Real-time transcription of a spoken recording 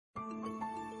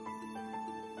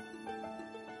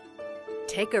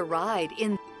Take a ride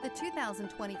in the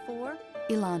 2024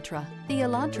 Elantra. The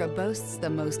Elantra boasts the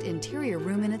most interior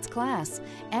room in its class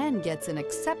and gets an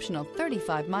exceptional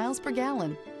 35 miles per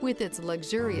gallon. With its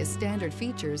luxurious standard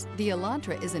features, the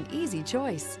Elantra is an easy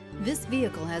choice. This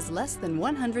vehicle has less than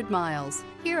 100 miles.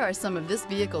 Here are some of this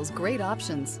vehicle's great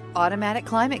options: automatic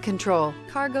climate control,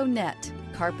 cargo net,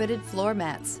 carpeted floor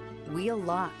mats, wheel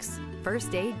locks,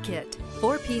 first aid kit,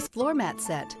 4-piece floor mat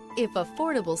set. If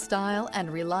affordable style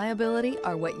and reliability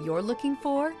are what you're looking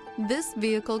for, this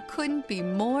vehicle couldn't be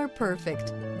more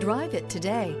perfect. Drive it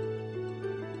today.